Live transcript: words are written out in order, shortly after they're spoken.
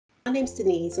My name's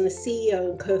Denise. I'm the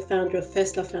CEO and co-founder of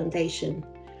First Love Foundation.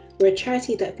 We're a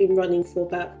charity that's been running for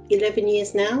about 11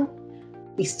 years now.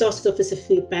 We started off as a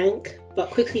food bank,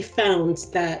 but quickly found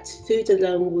that food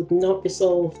alone would not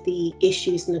resolve the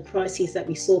issues and the crises that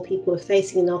we saw people were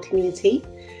facing in our community.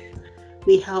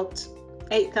 We helped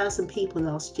 8,000 people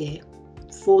last year,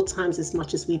 4 times as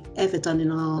much as we've ever done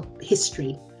in our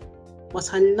history.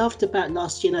 What I loved about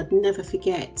last year, and I'd never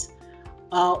forget,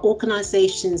 are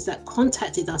organisations that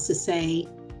contacted us to say,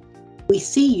 we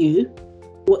see you,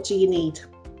 what do you need?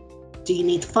 Do you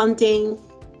need funding?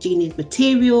 Do you need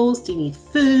materials? Do you need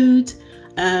food,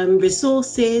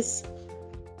 resources?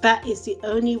 That is the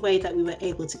only way that we were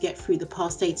able to get through the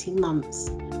past 18 months.